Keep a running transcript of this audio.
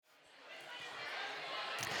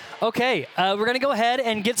Okay, we're going to go ahead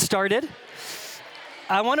and get started.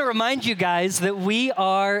 I want to remind you guys that we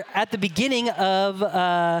are at the beginning of,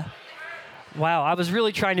 wow, I was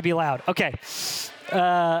really trying to be loud. Okay.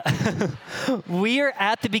 We are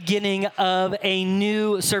at the beginning of a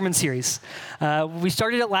new sermon series. We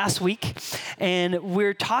started it last week, and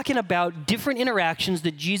we're talking about different interactions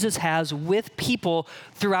that Jesus has with people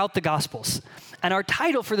throughout the Gospels. And our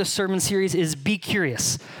title for this sermon series is Be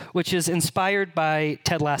Curious, which is inspired by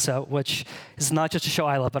Ted Lasso, which is not just a show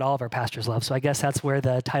I love, but all of our pastors love. So I guess that's where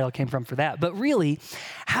the title came from for that. But really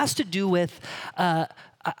has to do with,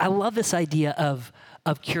 I love this idea of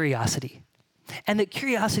curiosity. And that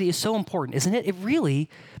curiosity is so important, isn't it?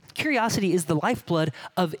 Curiosity is the lifeblood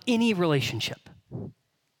of any relationship,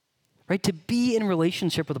 right? To be in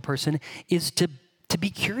relationship with a person is to be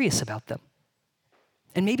curious about them.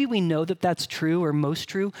 And maybe we know that that's true or most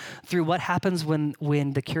true through what happens when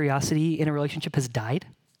the curiosity in a relationship has died.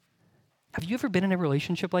 Have you ever been in a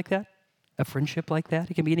relationship like that? A friendship like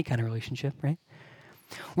that? It can be any kind of relationship, right?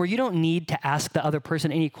 Where you don't need to ask the other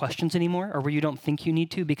person any questions anymore, or where you don't think you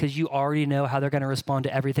need to because you already know how they're going to respond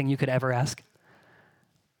to everything you could ever ask.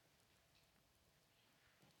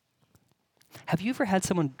 Have you ever had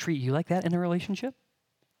someone treat you like that in a relationship?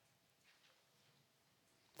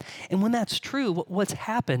 And when that's true, what's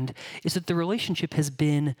happened is that the relationship has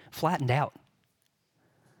been flattened out.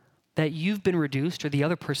 That you've been reduced, or the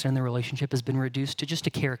other person in the relationship has been reduced to just a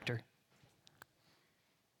character.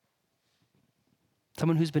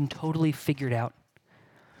 Someone who's been totally figured out,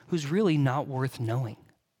 who's really not worth knowing.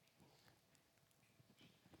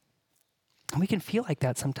 And we can feel like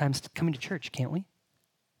that sometimes coming to church, can't we?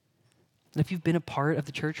 And if you've been a part of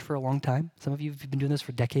the church for a long time, some of you have been doing this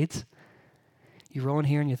for decades, you roll in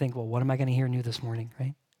here and you think, well, what am I going to hear new this morning,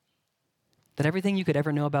 right? That everything you could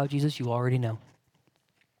ever know about Jesus, you already know.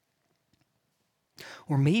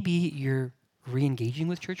 Or maybe you're re-engaging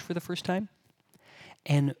with church for the first time,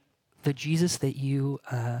 and the Jesus that you've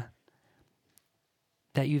known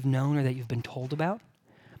or that you've been told about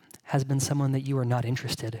has been someone that you are not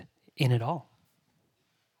interested in at all.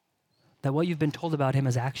 That what you've been told about him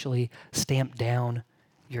has actually stamped down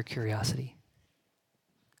your curiosity.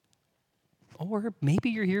 Or maybe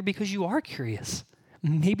you're here because you are curious.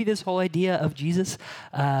 Maybe this whole idea of Jesus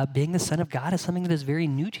being the Son of God is something that is very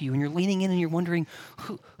new to you, and you're leaning in and you're wondering,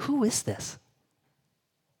 who is this?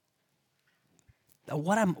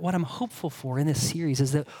 What I'm hopeful for in this series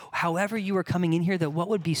is that however you are coming in here, that what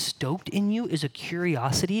would be stoked in you is a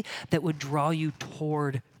curiosity that would draw you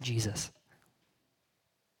toward Jesus.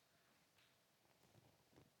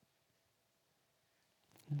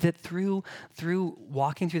 That through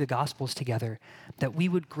walking through the Gospels together, that we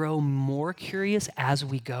would grow more curious as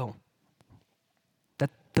we go.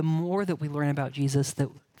 That the more that we learn about Jesus, that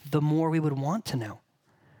the more we would want to know.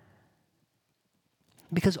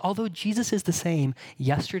 Because although Jesus is the same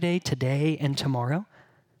yesterday, today, and tomorrow,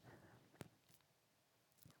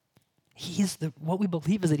 what we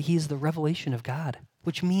believe is that he is the revelation of God,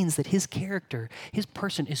 which means that his character, his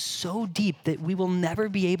person is so deep that we will never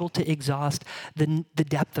be able to exhaust the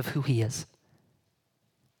depth of who he is.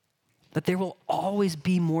 That there will always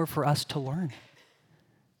be more for us to learn.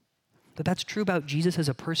 That that's true about Jesus as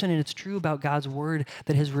a person, and it's true about God's word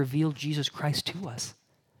that has revealed Jesus Christ to us.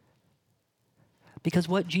 Because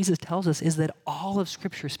what Jesus tells us is that all of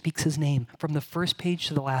Scripture speaks his name from the first page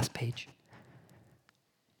to the last page.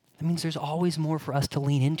 That means there's always more for us to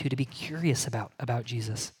lean into, to be curious about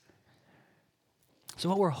Jesus. So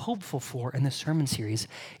what we're hopeful for in this sermon series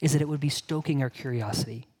is that it would be stoking our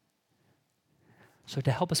curiosity. So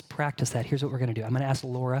to help us practice that, here's what we're going to do. I'm going to ask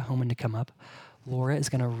Laura Homan to come up. Laura is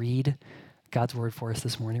going to read God's word for us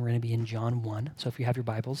this morning. We're going to be in John 1. So if you have your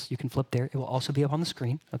Bibles, you can flip there. It will also be up on the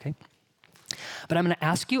screen, okay? But I'm going to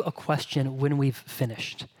ask you a question when we've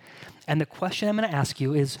finished. And the question I'm going to ask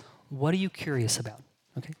you is, what are you curious about?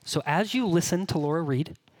 Okay. So as you listen to Laura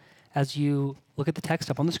read, as you look at the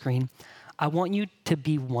text up on the screen, I want you to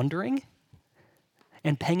be wondering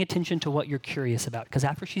and paying attention to what you're curious about. Because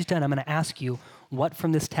after she's done, I'm going to ask you, what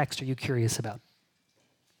from this text are you curious about?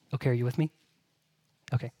 Okay, are you with me?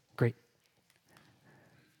 Okay, great.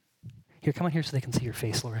 Here, come on here so they can see your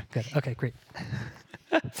face, Laura. Good. Okay, great.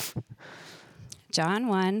 John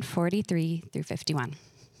 1, 43 through 51.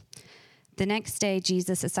 The next day,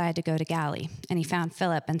 Jesus decided to go to Galilee, and he found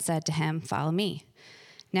Philip and said to him, "Follow me."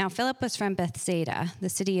 Now Philip was from Bethsaida, the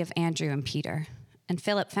city of Andrew and Peter. And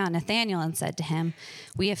Philip found Nathaniel and said to him,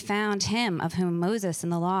 "We have found him of whom Moses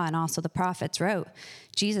and the law and also the prophets wrote,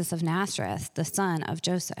 Jesus of Nazareth, the son of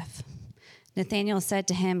Joseph." Nathanael said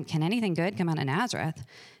to him, "Can anything good come out of Nazareth?"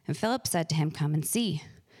 And Philip said to him, "Come and see."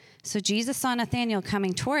 So Jesus saw Nathanael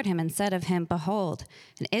coming toward him and said of him, "Behold,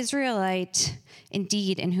 an Israelite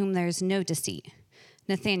indeed, in whom there is no deceit."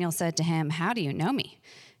 Nathanael said to him, "How do you know me?"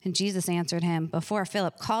 And Jesus answered him, "Before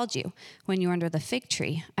Philip called you, when you were under the fig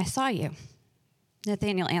tree, I saw you."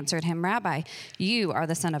 Nathanael answered him, "Rabbi, you are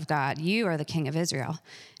the Son of God. You are the King of Israel."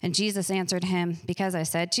 And Jesus answered him, "Because I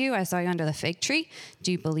said to you, I saw you under the fig tree,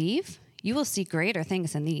 do you believe? You will see greater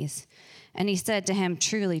things than these." And he said to him,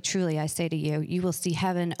 "Truly, truly, I say to you, you will see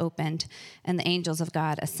heaven opened and the angels of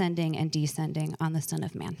God ascending and descending on the Son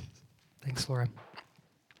of Man." Thanks, Laura.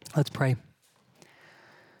 Let's pray.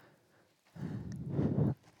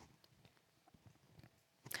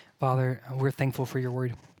 Father, we're thankful for your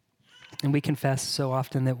word. And we confess so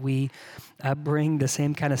often that we bring the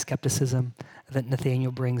same kind of skepticism that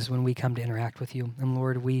Nathaniel brings when we come to interact with you. And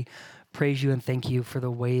Lord, we praise you and thank you for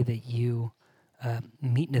the way that you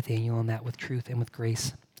meet Nathaniel in that with truth and with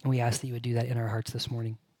grace. And we ask that you would do that in our hearts this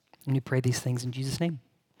morning. And we pray these things in Jesus' name.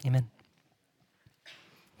 Amen.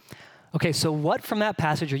 Okay, so what from that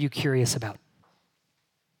passage are you curious about?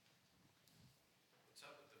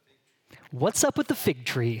 What's up with the fig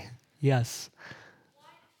tree? Yes.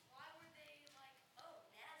 Why were they like, oh,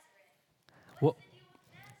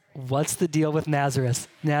 Nazareth? What's the deal with Nazareth?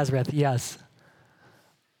 Nazareth, yes. What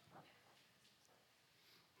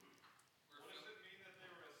does it mean that they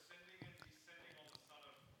were ascending and descending on the Son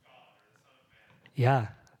of God or the Son of Man? Yeah,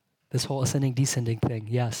 this whole ascending, descending thing.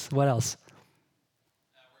 Yes. What else?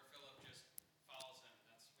 Where Philip just follows him.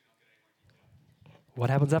 We don't get any more detail. What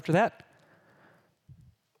happens after that?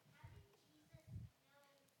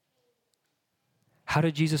 How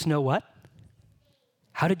did Jesus know what?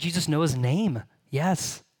 How did Jesus know his name?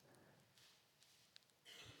 Yes.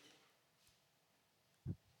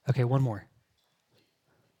 Okay, one more.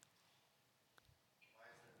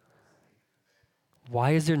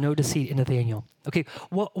 Why is there no deceit in Nathaniel? Okay,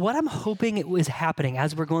 what I'm hoping is happening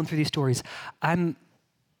as we're going through these stories, I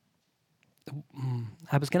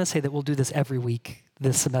was going to say that we'll do this every week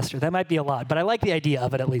this semester. That might be a lot, but I like the idea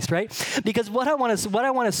of it at least, right? Because what I want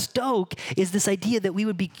to stoke is this idea that we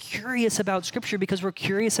would be curious about Scripture because we're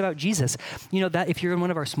curious about Jesus. You know, that if you're in one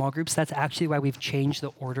of our small groups, that's actually why we've changed the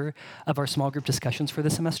order of our small group discussions for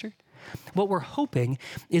this semester. What we're hoping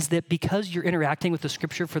is that because you're interacting with the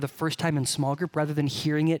Scripture for the first time in small group rather than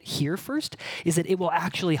hearing it here first, is that it will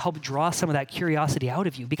actually help draw some of that curiosity out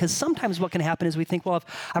of you. Because sometimes what can happen is we think, well,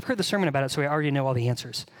 I've heard the sermon about it, so I already know all the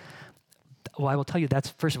answers. Well, I will tell you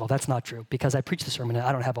first of all, that's not true because I preach the sermon and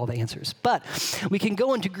I don't have all the answers. But we can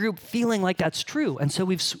go into group feeling like that's true. And so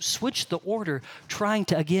we've switched the order, trying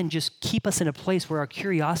to, again, just keep us in a place where our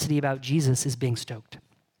curiosity about Jesus is being stoked.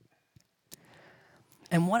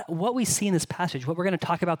 And what we see in this passage, what we're going to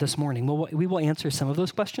talk about this morning, we will answer some of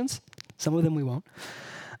those questions. Some of them we won't.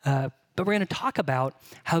 But we're going to talk about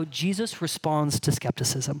how Jesus responds to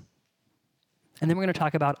skepticism. And then we're going to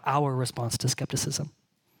talk about our response to skepticism.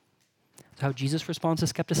 So how Jesus responds to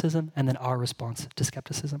skepticism, and then our response to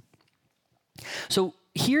skepticism. So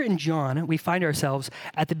here in John, we find ourselves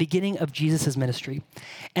at the beginning of Jesus' ministry.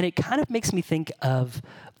 And it kind of makes me think of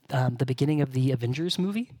the beginning of the Avengers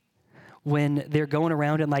movie, when they're going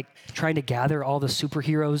around and like trying to gather all the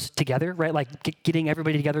superheroes together, right? Like getting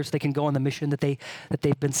everybody together so they can go on the mission that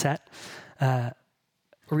they've been set.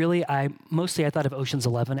 Really, I thought of Ocean's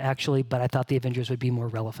 11 actually, but I thought the Avengers would be more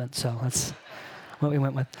relevant, so that's what we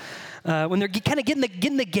went with. When they're kind of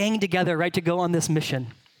getting the gang together, right, to go on this mission.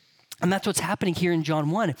 And that's what's happening here in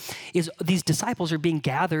John 1, is these disciples are being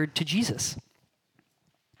gathered to Jesus.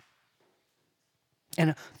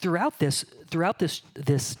 And throughout this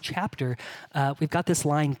chapter, we've got this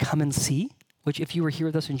line, "Come and see," which if you were here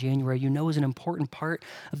with us in January, you know is an important part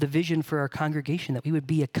of the vision for our congregation, that we would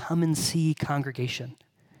be a come and see congregation.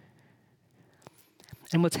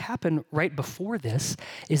 And what's happened right before this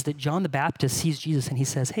is that John the Baptist sees Jesus and he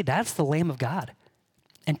says, "Hey, that's the Lamb of God."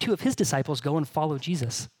 And two of his disciples go and follow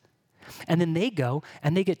Jesus. And then they go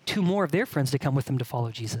and they get two more of their friends to come with them to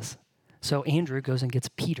follow Jesus. So Andrew goes and gets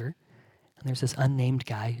Peter. And there's this unnamed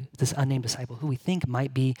guy, this unnamed disciple who we think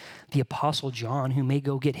might be the Apostle John, who may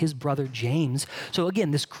go get his brother James. So again,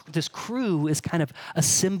 this crew is kind of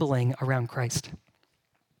assembling around Christ.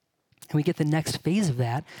 And we get the next phase of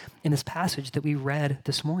that in this passage that we read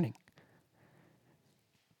this morning.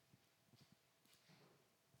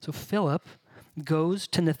 So Philip goes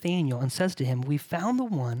to Nathanael and says to him, "We found the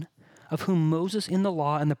one of whom Moses in the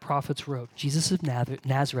law and the prophets wrote, Jesus of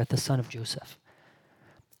Nazareth, the son of Joseph."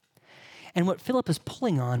 And what Philip is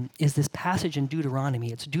pulling on is this passage in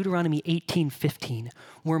Deuteronomy. It's Deuteronomy 18:15,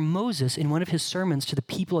 where Moses, in one of his sermons to the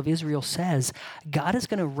people of Israel, says, God is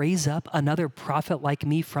going to raise up another prophet like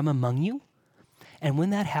me from among you, And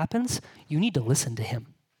when that happens, you need to listen to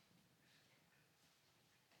him.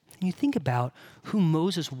 And you think about who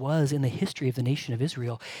Moses was in the history of the nation of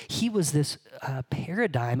Israel. He was this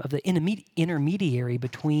paradigm of the intermediary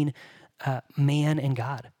between man and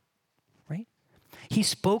God, right? He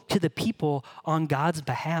spoke to the people on God's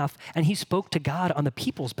behalf, and he spoke to God on the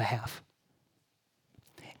people's behalf.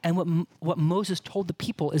 And what Moses told the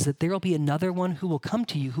people is that there will be another one who will come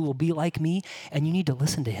to you who will be like me, and you need to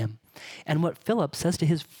listen to him. And what Philip says to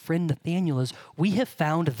his friend Nathaniel is, we have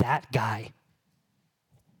found that guy.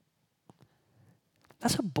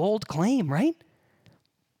 That's a bold claim, right?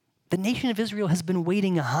 The nation of Israel has been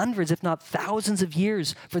waiting hundreds, if not thousands of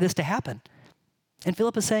years for this to happen. And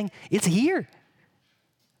Philip is saying, it's here.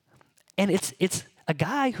 And it's a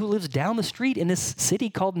guy who lives down the street in this city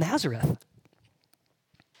called Nazareth.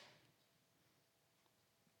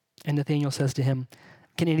 And Nathaniel says to him,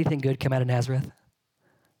 can anything good come out of Nazareth?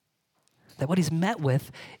 That what he's met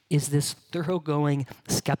with is this thoroughgoing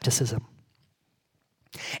skepticism.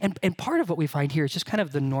 And part of what we find here is just kind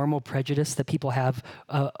of the normal prejudice that people have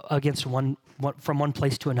against one from one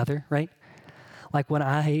place to another, right? Like when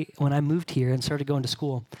I moved here and started going to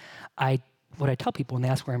school, what I tell people when they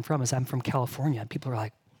ask where I'm from is I'm from California. And people are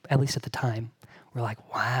like, at least at the time, we're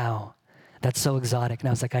like, wow, that's so exotic. And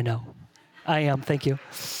I was like, I know. I am, thank you.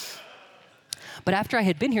 But after I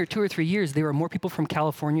had been here 2 or 3 years, there were more people from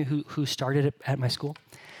California who started at my school.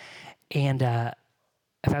 And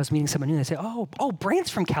if I was meeting someone new, they'd say, oh, Brant's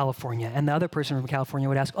from California. And the other person from California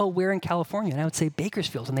would ask, oh, where in California? And I would say,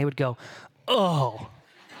 Bakersfield. And they would go, oh,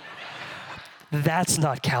 that's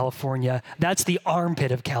not California. That's the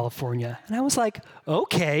armpit of California. And I was like,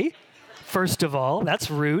 okay, first of all, that's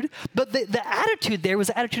rude. But the attitude there was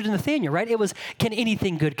the attitude of Nathaniel, right? It was, can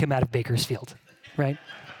anything good come out of Bakersfield, right?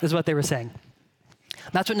 Is what they were saying.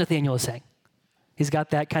 That's what Nathaniel is saying. He's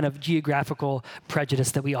got that kind of geographical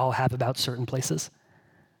prejudice that we all have about certain places.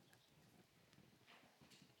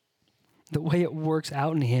 The way it works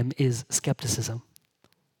out in him is skepticism.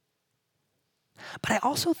 But I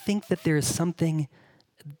also think that there is something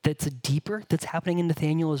that's deeper that's happening in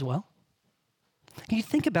Nathaniel as well. You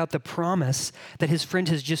think about the promise that his friend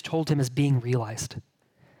has just told him is being realized.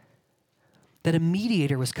 That a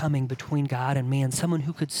mediator was coming between God and man, someone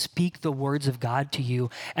who could speak the words of God to you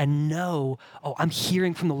and know, oh, I'm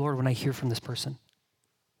hearing from the Lord when I hear from this person.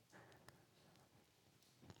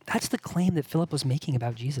 That's the claim that Philip was making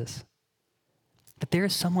about Jesus. That there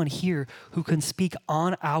is someone here who can speak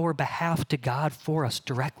on our behalf to God for us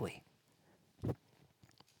directly.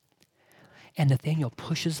 And Nathaniel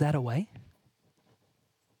pushes that away.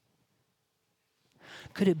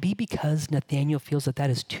 Could it be because Nathaniel feels that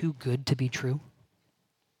is too good to be true?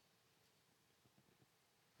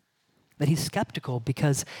 That he's skeptical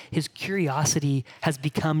because his curiosity has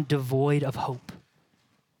become devoid of hope.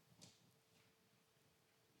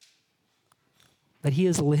 That he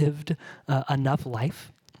has lived enough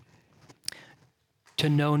life to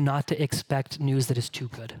know not to expect news that is too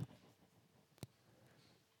good.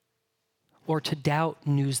 Or to doubt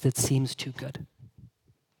news that seems too good.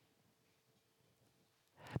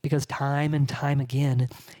 Because time and time again,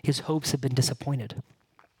 his hopes have been disappointed.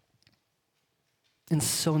 And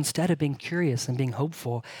so instead of being curious and being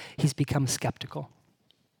hopeful, he's become skeptical.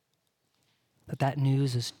 That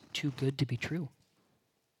news is too good to be true.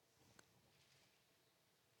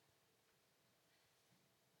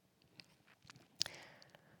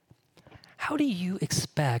 How do you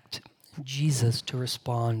expect Jesus to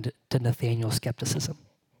respond to Nathaniel's skepticism?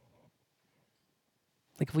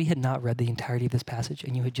 Like if we had not read the entirety of this passage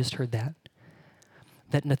and you had just heard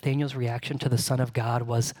that Nathaniel's reaction to the Son of God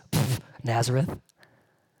was, Nazareth,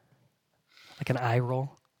 like an eye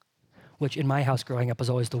roll, which in my house growing up was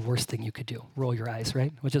always the worst thing you could do, roll your eyes,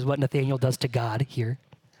 right? Which is what Nathaniel does to God here.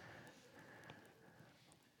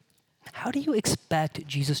 How do you expect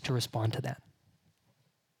Jesus to respond to that?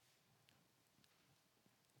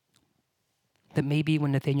 That maybe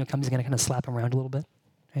when Nathaniel comes, he's going to kind of slap him around a little bit,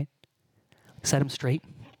 right? Set him straight.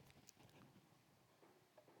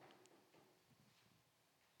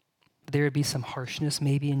 There would be some harshness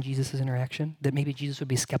maybe in Jesus' interaction, that maybe Jesus would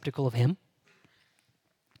be skeptical of him.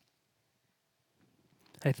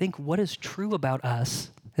 I think what is true about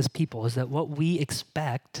us as people is that what we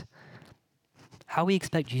expect, how we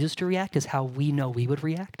expect Jesus to react is how we know we would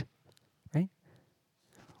react, right?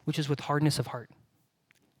 Which is with hardness of heart.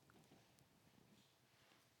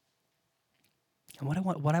 And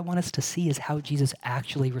what I want us to see is how Jesus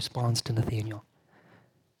actually responds to Nathaniel.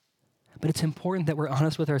 But it's important that we're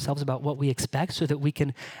honest with ourselves about what we expect so that we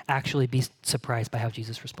can actually be surprised by how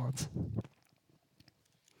Jesus responds.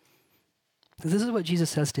 This is what Jesus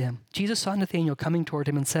says to him. Jesus saw Nathanael coming toward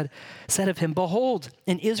him and said of him, "Behold,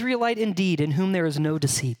 an Israelite indeed, in whom there is no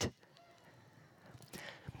deceit."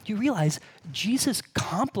 You realize Jesus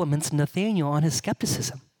compliments Nathanael on his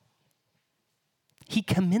skepticism. He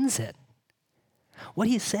commends it. What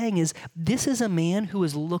he's saying is, this is a man who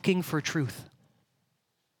is looking for truth.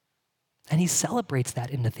 And he celebrates that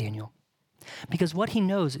in Nathanael. Because what he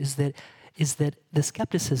knows is that the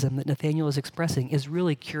skepticism that Nathanael is expressing is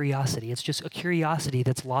really curiosity. It's just a curiosity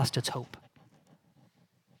that's lost its hope.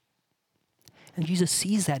 And Jesus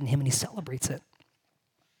sees that in him and he celebrates it.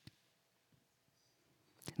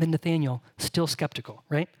 Then Nathanael, still skeptical,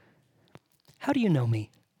 right? How do you know me?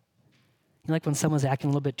 You like when someone's acting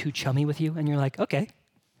a little bit too chummy with you and you're like, okay,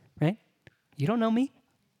 right? You don't know me?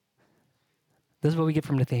 This is what we get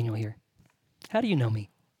from Nathanael here. How do you know me?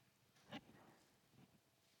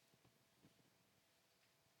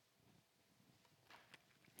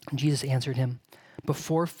 And Jesus answered him,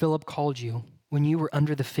 "Before Philip called you, when you were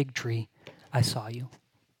under the fig tree, I saw you."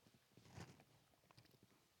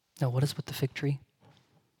 Now, what is with the fig tree?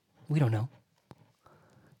 We don't know.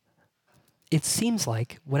 It seems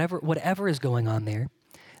like whatever is going on there,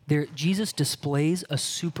 Jesus displays a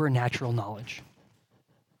supernatural knowledge.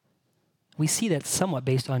 We see that somewhat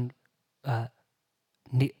based on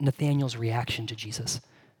Nathanael's reaction to Jesus.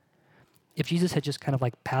 If Jesus had just kind of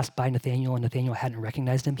like passed by Nathanael and Nathanael hadn't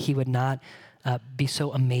recognized him, he would not be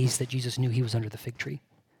so amazed that Jesus knew he was under the fig tree.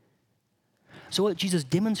 So what Jesus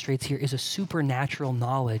demonstrates here is a supernatural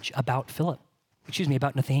knowledge about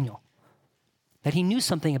about Nathanael. That he knew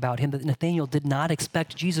something about him that Nathanael did not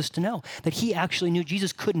expect Jesus to know. That he actually knew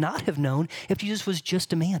Jesus could not have known if Jesus was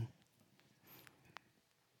just a man.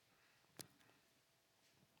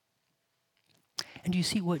 And do you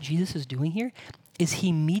see what Jesus is doing here? Is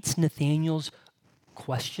he meets Nathanael's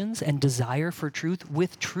questions and desire for truth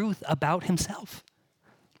with truth about himself.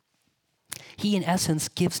 He, in essence,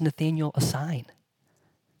 gives Nathanael a sign.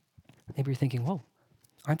 Maybe you're thinking, whoa,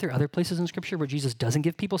 aren't there other places in Scripture where Jesus doesn't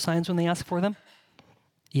give people signs when they ask for them?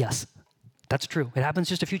 Yes, that's true. It happens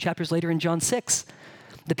just a few chapters later in John 6.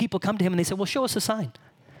 The people come to him and they say, well, show us a sign.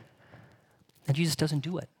 And Jesus doesn't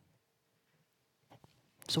do it.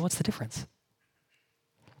 So what's the difference?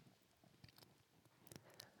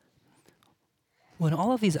 Well, in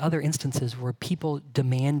all of these other instances where people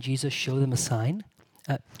demand Jesus show them a sign,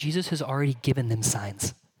 Jesus has already given them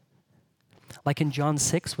signs. Like in John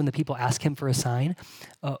 6, when the people ask him for a sign,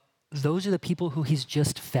 those are the people who he's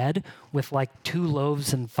just fed with like 2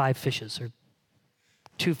 loaves and 5 fishes, or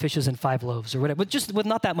 2 fishes and 5 loaves, or whatever, with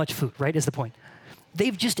not that much food, right, is the point.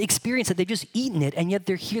 They've just experienced it, they've just eaten it, and yet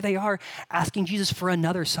here they are asking Jesus for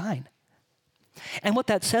another sign. And what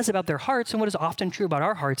that says about their hearts, and what is often true about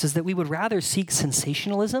our hearts, is that we would rather seek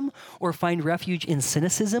sensationalism or find refuge in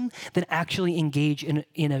cynicism than actually engage in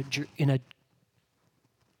a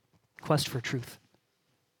quest for truth.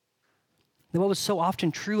 And what was so often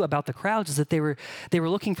true about the crowds is that they were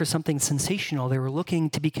looking for something sensational. They were looking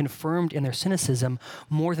to be confirmed in their cynicism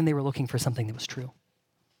more than they were looking for something that was true.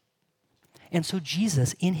 And so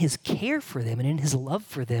Jesus, in his care for them and in his love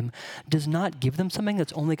for them, does not give them something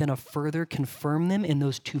that's only going to further confirm them in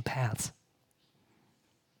those 2 paths.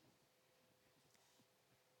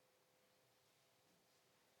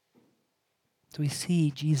 So we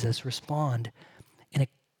see Jesus respond in a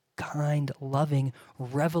kind, loving,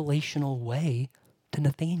 revelational way to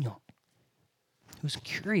Nathanael, who's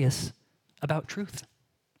curious about truth.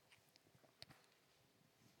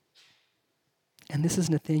 And this is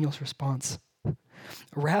Nathanael's response.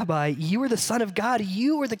 "Rabbi, you are the Son of God.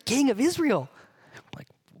 You are the King of Israel." Like,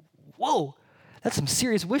 whoa, that's some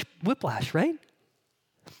serious whiplash, right?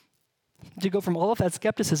 To go from all of that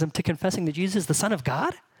skepticism to confessing that Jesus is the Son of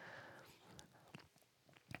God?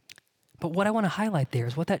 But what I want to highlight there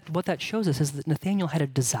is what that shows us is that Nathanael had a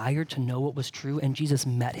desire to know what was true, and Jesus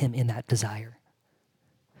met him in that desire.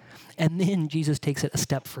 And then Jesus takes it a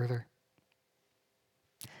step further.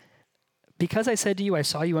 "Because I said to you, I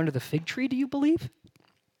saw you under the fig tree, do you believe?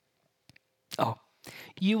 Oh,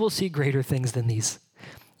 you will see greater things than these.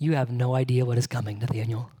 You have no idea what is coming,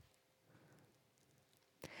 Nathanael."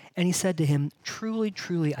 And he said to him, "Truly,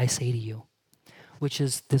 truly, I say to you," which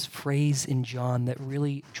is this phrase in John that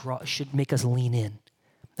really should make us lean in.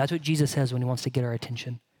 That's what Jesus says when he wants to get our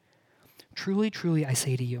attention. "Truly, truly, I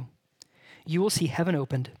say to you, you will see heaven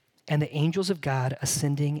opened and the angels of God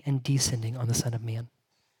ascending and descending on the Son of Man."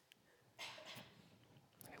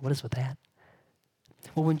 What is with that?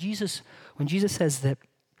 Well, when Jesus says that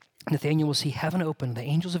Nathanael will see heaven open, the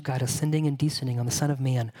angels of God ascending and descending on the Son of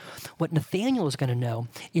Man, what Nathanael is going to know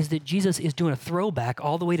is that Jesus is doing a throwback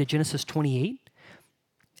all the way to Genesis 28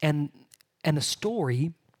 and And the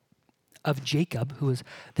story of Jacob, who is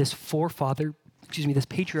this this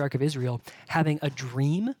patriarch of Israel, having a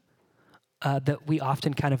dream that we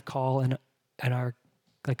often kind of call in our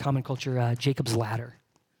common culture Jacob's ladder.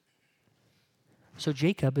 So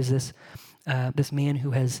Jacob is this man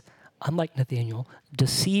who has, unlike Nathaniel,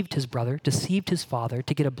 deceived his brother, deceived his father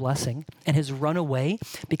to get a blessing, and has run away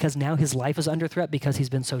because now his life is under threat because he's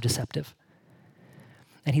been so deceptive.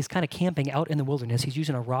 And he's kind of camping out in the wilderness. He's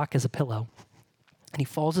using a rock as a pillow. And he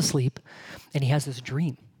falls asleep, and he has this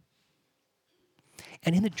dream.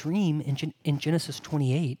 And in the dream, in Genesis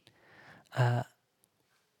 28, kind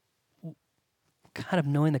of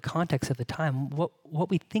knowing the context of the time, what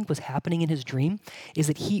we think was happening in his dream is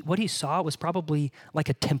that what he saw was probably like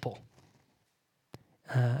a temple.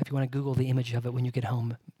 If you want to Google the image of it when you get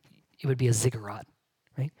home, it would be a ziggurat,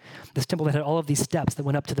 right? This temple that had all of these steps that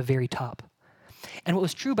went up to the very top. And what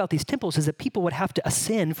was true about these temples is that people would have to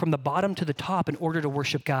ascend from the bottom to the top in order to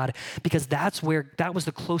worship God, because that was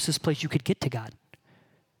the closest place you could get to God.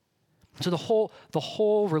 So the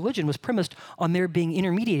whole religion was premised on there being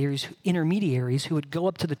intermediaries who would go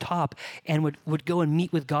up to the top and would go and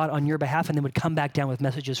meet with God on your behalf, and then would come back down with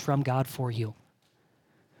messages from God for you.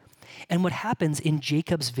 And what happens in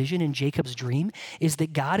Jacob's vision, in Jacob's dream, is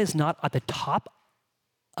that God is not at the top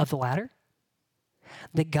of the ladder,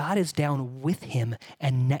 that God is down with him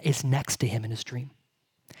and is next to him in his dream.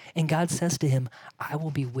 And God says to him, I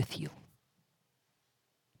will be with you.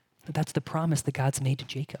 That's the promise that God's made to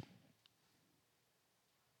Jacob.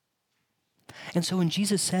 And so when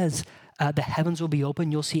Jesus says, the heavens will be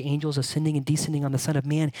open, you'll see angels ascending and descending on the Son of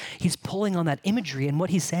Man, he's pulling on that imagery. And what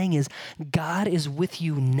he's saying is, God is with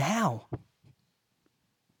you now.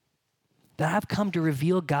 That I've come to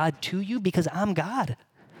reveal God to you because I'm God.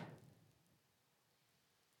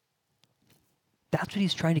 That's what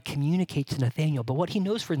he's trying to communicate to Nathaniel. But what he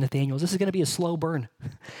knows for Nathaniel is this is going to be a slow burn.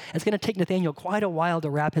 It's going to take Nathaniel quite a while to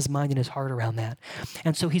wrap his mind and his heart around that.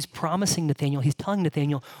 And so he's promising Nathaniel, he's telling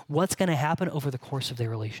Nathaniel what's going to happen over the course of their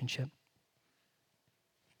relationship.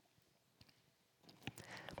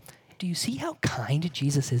 Do you see how kind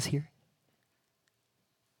Jesus is here?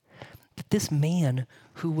 That this man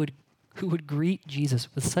who would greet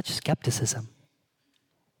Jesus with such skepticism,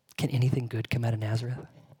 can anything good come out of Nazareth?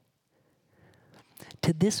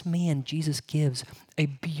 To this man, Jesus gives a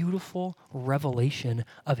beautiful revelation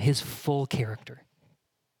of his full character.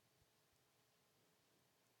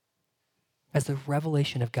 As the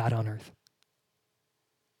revelation of God on earth.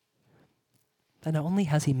 And not only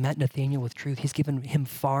has he met Nathaniel with truth, he's given him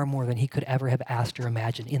far more than he could ever have asked or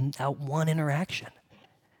imagined in that one interaction.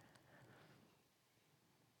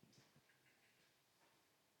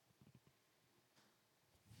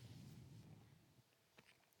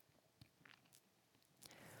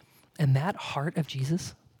 And that heart of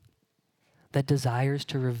Jesus that desires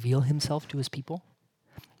to reveal himself to his people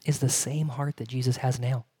is the same heart that Jesus has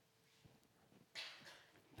now.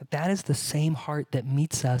 But that is the same heart that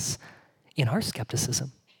meets us in our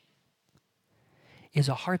skepticism, is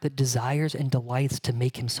a heart that desires and delights to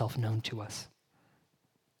make himself known to us.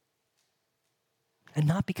 And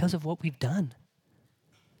not because of what we've done,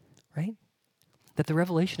 right? That the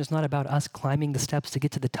revelation is not about us climbing the steps to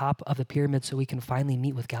get to the top of the pyramid so we can finally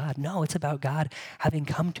meet with God. No, it's about God having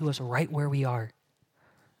come to us right where we are.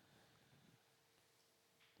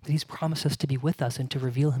 That he's promised us to be with us and to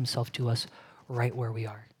reveal himself to us right where we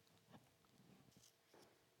are.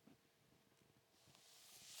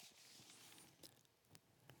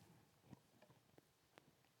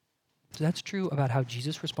 So that's true about how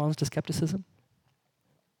Jesus responds to skepticism.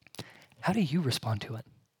 How do you respond to it?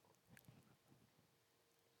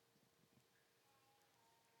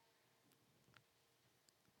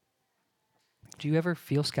 Do you ever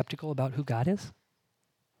feel skeptical about who God is?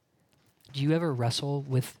 Do you ever wrestle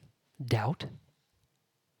with doubt?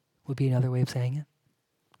 Would be another way of saying it.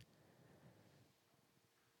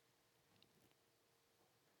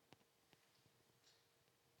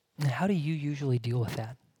 And how do you usually deal with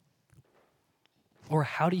that? Or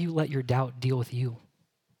how do you let your doubt deal with you?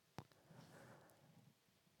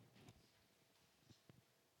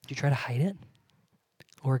 Do you try to hide it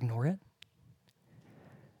or ignore it?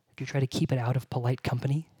 Do you try to keep it out of polite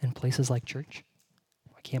company in places like church?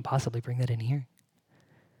 I can't possibly bring that in here.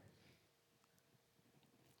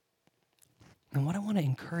 And what I want to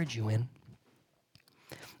encourage you in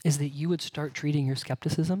is that you would start treating your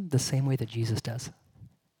skepticism the same way that Jesus does.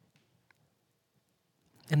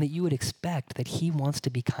 And that you would expect that he wants to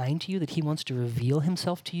be kind to you, that he wants to reveal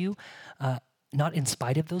himself to you, not in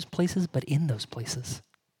spite of those places, but in those places.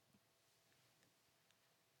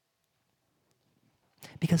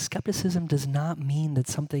 Because skepticism does not mean that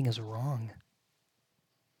something is wrong.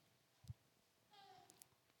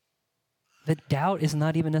 That doubt is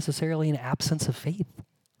not even necessarily an absence of faith.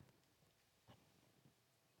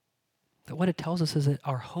 That what it tells us is that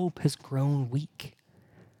our hope has grown weak.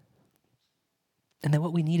 And that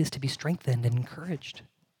what we need is to be strengthened and encouraged.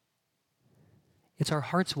 It's our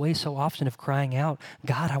heart's way so often of crying out,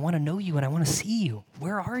 God, I want to know you and I want to see you.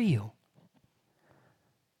 Where are you?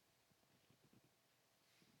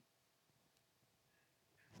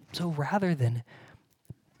 So rather than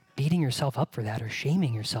beating yourself up for that or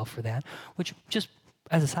shaming yourself for that, which just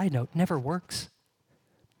as a side note, never works.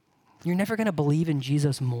 You're never going to believe in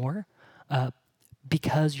Jesus more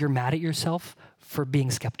because you're mad at yourself for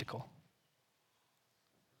being skeptical.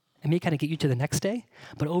 It may kind of get you to the next day,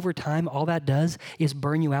 but over time, all that does is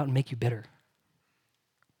burn you out and make you bitter.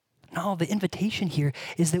 No, the invitation here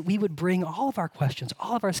is that we would bring all of our questions,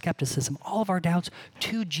 all of our skepticism, all of our doubts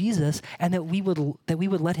to Jesus, and that we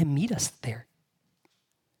would let him meet us there.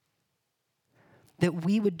 That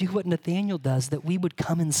we would do what Nathaniel does, that we would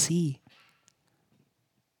come and see.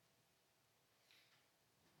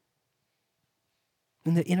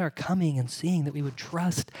 And that in our coming and seeing, that we would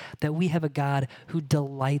trust that we have a God who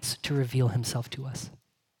delights to reveal himself to us.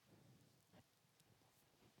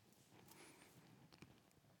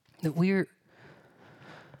 That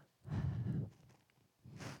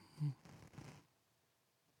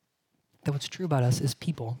what's true about us as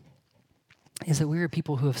people is that we are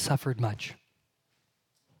people who have suffered much.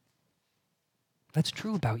 That's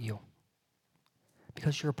true about you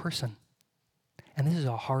because you're a person. And this is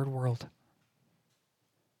a hard world.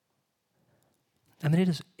 I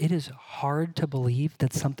mean, it is hard to believe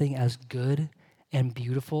that something as good and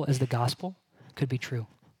beautiful as the gospel could be true.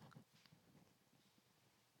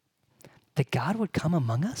 That God would come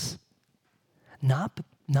among us, not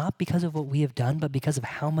because of what we have done, but because of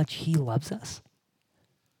how much he loves us.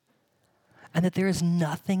 And that there is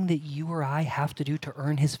nothing that you or I have to do to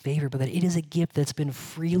earn his favor, but that it is a gift that's been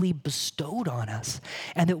freely bestowed on us.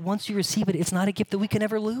 And that once you receive it, it's not a gift that we can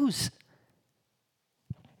ever lose.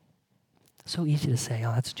 So easy to say,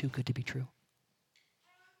 oh, that's too good to be true.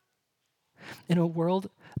 In a world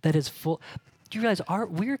that is full, do you realize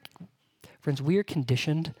we are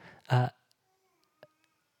conditioned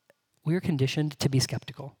to be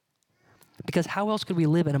skeptical. Because how else could we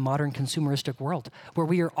live in a modern consumeristic world where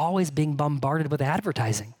we are always being bombarded with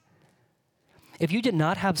advertising? If you did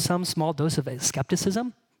not have some small dose of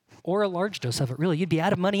skepticism, or a large dose of it, really, you'd be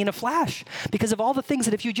out of money in a flash because of all the things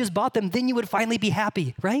that if you just bought them, then you would finally be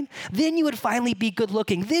happy, right? Then you would finally be good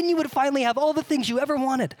looking. Then you would finally have all the things you ever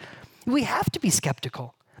wanted. We have to be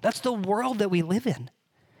skeptical. That's the world that we live in.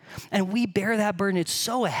 And we bear that burden. It's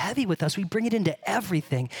so heavy with us. We bring it into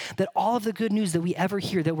everything that all of the good news that we ever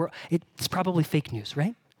hear, it's probably fake news,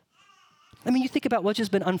 right? I mean, you think about what's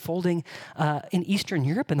just been unfolding in Eastern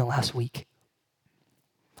Europe in the last week.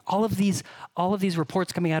 All of these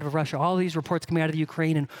reports coming out of Russia, all of these reports coming out of the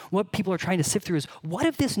Ukraine, and what people are trying to sift through is, what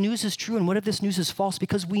if this news is true and what if this news is false?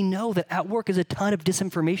 Because we know that at work is a ton of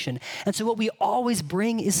disinformation. And so what we always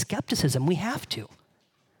bring is skepticism. We have to.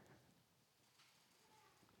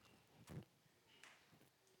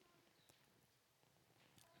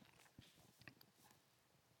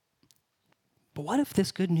 But what if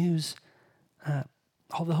this good news,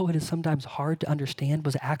 although it is sometimes hard to understand,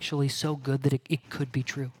 was actually so good that it could be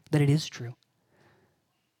true, that it is true?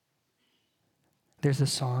 There's a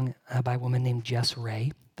song by a woman named Jess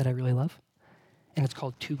Ray that I really love, and it's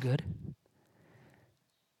called Too Good.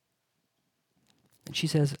 And she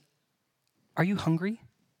says, are you hungry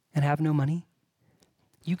and have no money?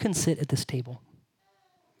 You can sit at this table.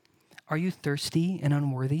 Are you thirsty and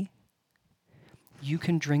unworthy? You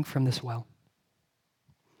can drink from this well.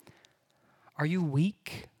 Are you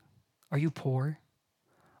weak? Are you poor?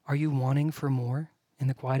 Are you wanting for more in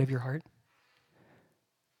the quiet of your heart?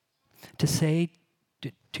 To say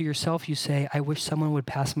to yourself, you say, I wish someone would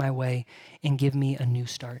pass my way and give me a new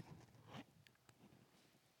start.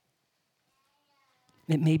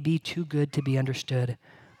 It may be too good to be understood,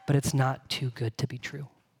 but it's not too good to be true.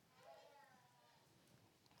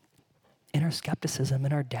 In our skepticism,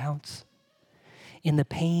 in our doubts, in the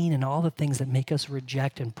pain and all the things that make us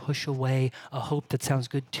reject and push away a hope that sounds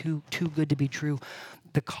good, too good to be true,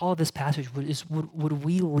 the call of this passage is, would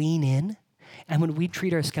we lean in, and would we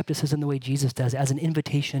treat our skepticism the way Jesus does, as an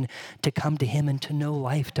invitation to come to him and to know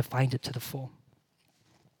life, to find it to the full?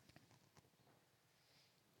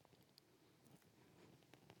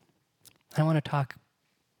 I want to talk,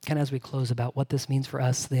 kind of as we close, about what this means for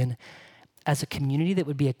us then as a community that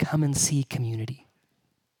would be a come and see community.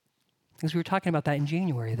 Because we were talking about that in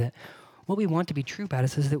January, that what we want to be true about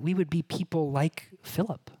us is that we would be people like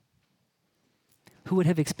Philip, who would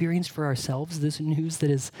have experienced for ourselves this news that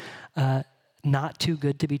is not too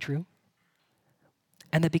good to be true.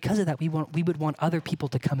 And that because of that, we would want other people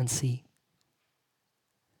to come and see.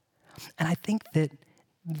 And I think that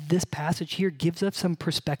this passage here gives us some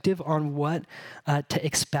perspective on what to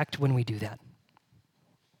expect when we do that.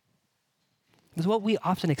 It's what we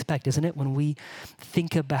often expect, isn't it, when we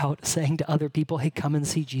think about saying to other people, hey, come and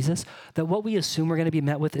see Jesus, that what we assume we're going to be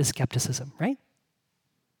met with is skepticism, right?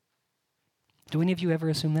 Do any of you ever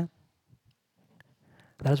assume that?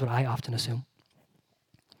 That is what I often assume.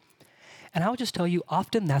 And I'll just tell you,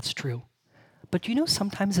 often that's true. But you know,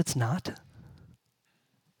 sometimes it's not.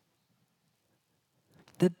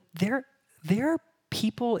 That there are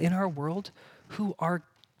people in our world who are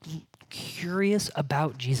curious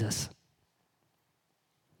about Jesus.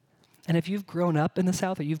 And if you've grown up in the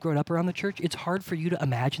South or you've grown up around the church, it's hard for you to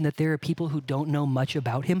imagine that there are people who don't know much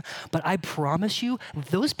about him. But I promise you,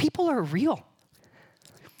 those people are real.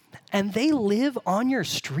 And they live on your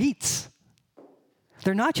streets.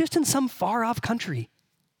 They're not just in some far-off country.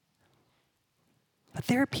 But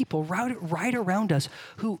there are people right around us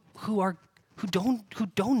who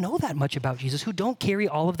don't know that much about Jesus, who don't carry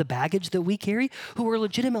all of the baggage that we carry, who are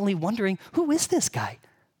legitimately wondering, who is this guy?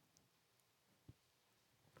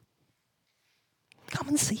 Come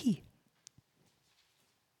and see.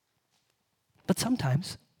 But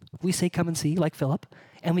sometimes we say come and see, like Philip,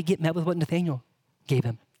 and we get met with what Nathaniel gave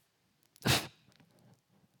him.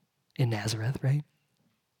 In Nazareth, right?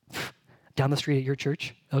 Down the street at your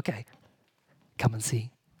church? Okay, come and see.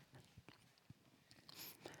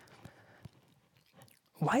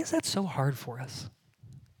 Why is that so hard for us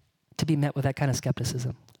to be met with that kind of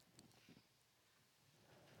skepticism?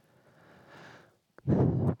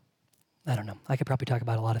 I don't know. I could probably talk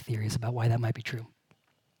about a lot of theories about why that might be true.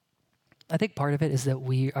 I think part of it is that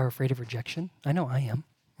we are afraid of rejection. I know I am,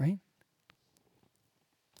 right?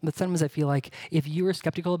 But sometimes I feel like if you are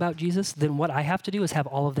skeptical about Jesus, then what I have to do is have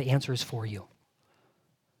all of the answers for you.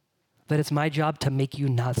 That it's my job to make you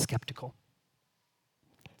not skeptical.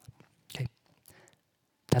 Okay,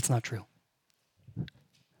 that's not true.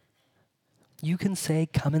 You can say,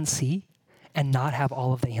 come and see, and not have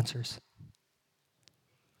all of the answers.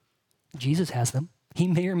 Jesus has them. He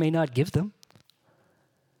may or may not give them.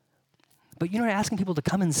 But you're not asking people to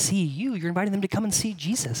come and see you. You're inviting them to come and see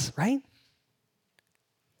Jesus, right?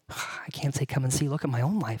 I can't say come and see. Look at my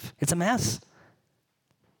own life. It's a mess.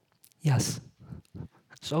 Yes,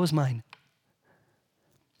 so is mine.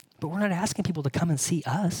 But we're not asking people to come and see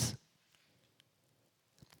us.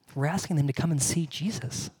 We're asking them to come and see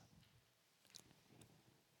Jesus.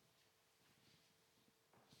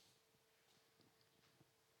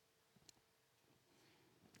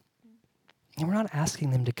 And we're not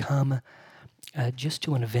asking them to come just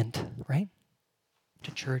to an event, right?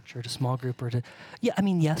 To church or to small group or to,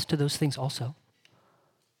 yes, to those things also.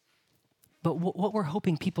 But what we're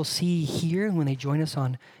hoping people see here when they join us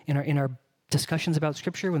in our discussions about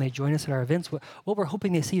Scripture, when they join us at our events, what we're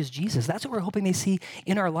hoping they see is Jesus. That's what we're hoping they see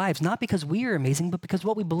in our lives, not because we are amazing, but because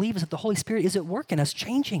what we believe is that the Holy Spirit is at work in us,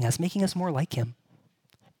 changing us, making us more like Him.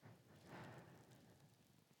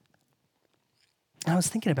 And I was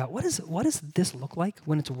thinking about what does this look like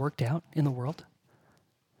when it's worked out in the world?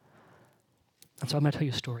 And so I'm going to tell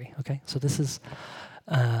you a story, okay? So this is,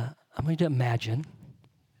 I'm going to imagine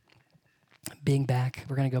being back,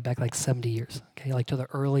 we're going to go back like 70 years, okay? Like to the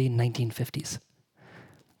early 1950s.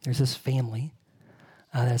 There's this family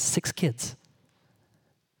that has 6 kids.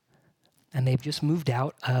 And they've just moved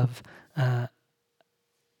out of a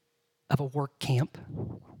work camp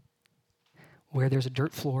where there's a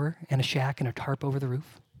dirt floor and a shack and a tarp over the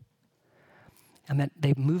roof. And that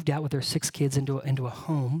they've moved out with their 6 kids into a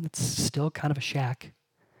home that's still kind of a shack.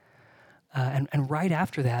 And right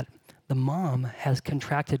after that, the mom has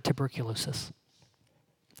contracted tuberculosis,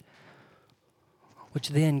 which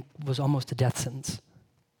then was almost a death sentence.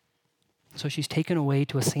 So she's taken away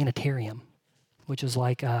to a sanitarium, which is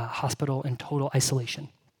like a hospital in total isolation.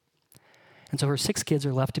 And so her 6 kids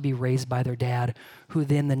are left to be raised by their dad, who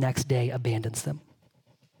then the next day abandons them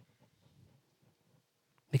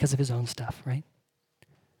because of his own stuff, right?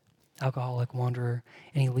 Alcoholic, wanderer,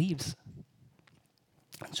 and he leaves.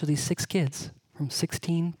 So these 6 kids, from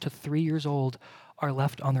 16 to 3 years old, are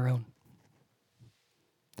left on their own.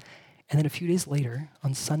 And then a few days later,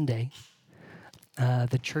 on Sunday,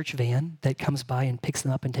 the church van that comes by and picks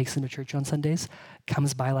them up and takes them to church on Sundays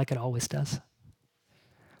comes by like it always does.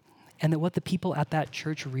 And that what the people at that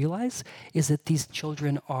church realize is that these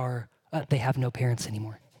children they have no parents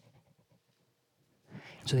anymore.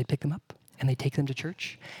 So they pick them up and they take them to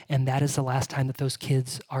church, and that is the last time that those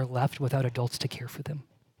kids are left without adults to care for them.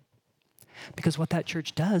 Because what that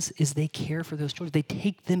church does is they care for those children. They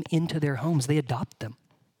take them into their homes. They adopt them.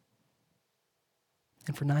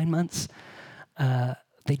 And for 9 months,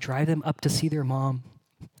 they drive them up to see their mom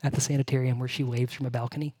at the sanitarium where she waves from a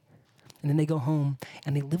balcony. And then they go home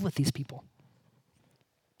and they live with these people.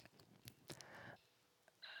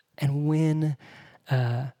 And when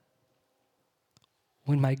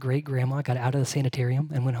my great-grandma got out of the sanitarium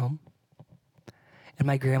and went home, and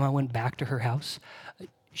my grandma went back to her house,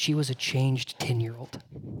 she was a changed 10-year-old.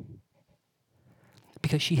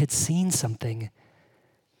 Because she had seen something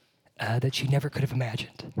that she never could have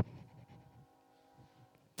imagined.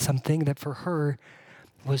 Something that for her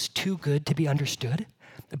was too good to be understood,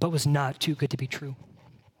 but was not too good to be true.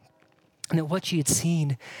 And that what she had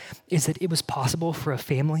seen is that it was possible for a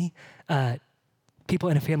family, people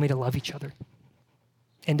in a family to love each other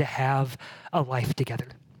and to have a life together.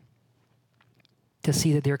 To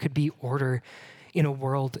see that there could be order in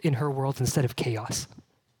her world instead of chaos.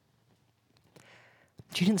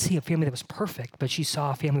 She didn't see a family that was perfect, but she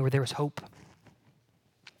saw a family where there was hope.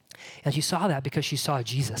 And she saw that because she saw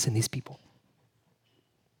Jesus in these people.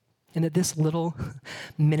 And that this little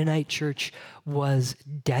Mennonite church was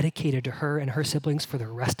dedicated to her and her siblings for the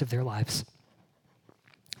rest of their lives.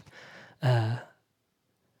 They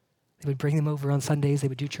would bring them over on Sundays. They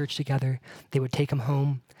would do church together. They would take them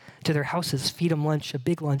home to their houses, feed them lunch, a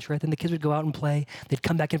big lunch, right? Then the kids would go out and play. They'd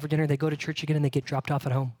come back in for dinner. They'd go to church again, and they'd get dropped off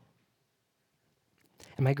at home.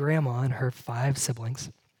 And my grandma and her 5 siblings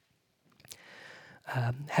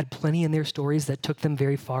had plenty in their stories that took them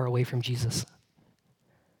very far away from Jesus.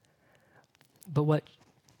 But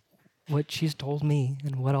what she's told me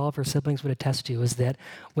and what all of her siblings would attest to is that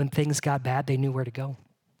when things got bad, they knew where to go.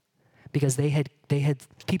 Because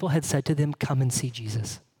people had said to them, come and see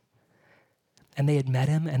Jesus. And they had met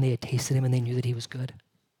him and they had tasted him and they knew that he was good.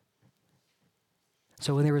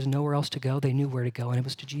 So when there was nowhere else to go, they knew where to go, and it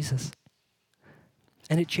was to Jesus.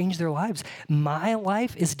 And it changed their lives. My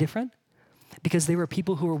life is different because there were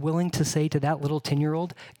people who were willing to say to that little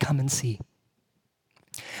 10-year-old, come and see.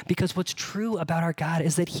 Because what's true about our God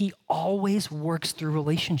is that he always works through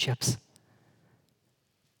relationships.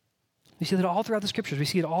 We see that all throughout the scriptures. We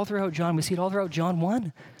see it all throughout John. We see it all throughout John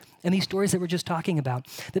 1. And these stories that we're just talking about.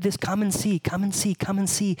 That this come and see, come and see, come and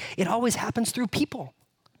see. It always happens through people.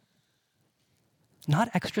 Not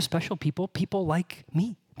extra special people. People like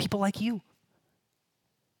me. People like you.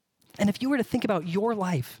 And if you were to think about your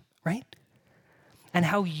life, right? And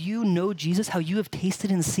how you know Jesus, how you have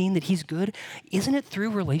tasted and seen that he's good, isn't it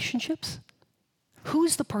through relationships?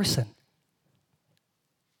 Who's the person?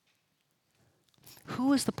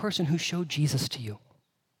 Who is the person who showed Jesus to you?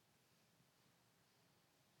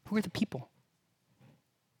 Who are the people?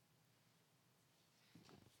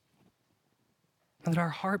 And that our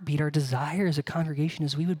heartbeat, our desire as a congregation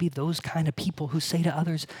is we would be those kind of people who say to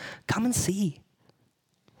others, come and see.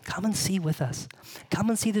 Come and see with us. Come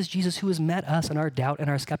and see this Jesus who has met us in our doubt and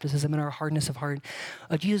our skepticism and our hardness of heart.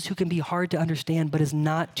 A Jesus who can be hard to understand but is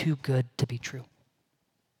not too good to be true.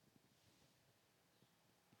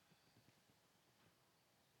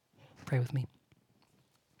 Pray with me.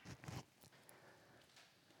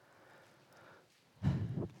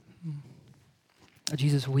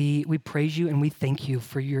 Jesus, we praise you and we thank you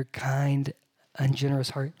for your kind and generous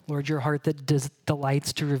heart. Lord, your heart that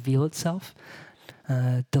delights to reveal itself.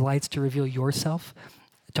 Delights to reveal yourself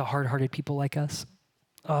to hard-hearted people like us.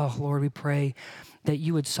 Oh, Lord, we pray that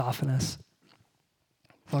you would soften us.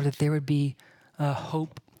 Lord, that there would be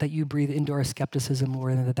hope that you breathe into our skepticism,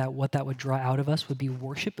 Lord, and that what that would draw out of us would be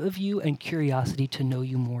worship of you and curiosity to know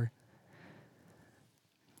you more.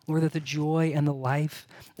 Lord, that the joy and the life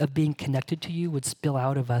of being connected to you would spill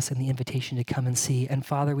out of us in the invitation to come and see. And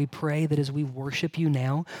Father, we pray that as we worship you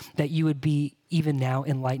now, that you would be even now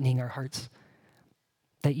enlightening our hearts.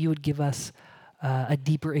 That you would give us a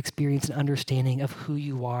deeper experience and understanding of who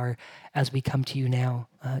you are as we come to you now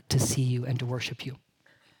to see you and to worship you.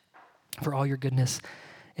 For all your goodness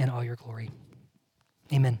and all your glory.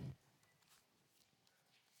 Amen.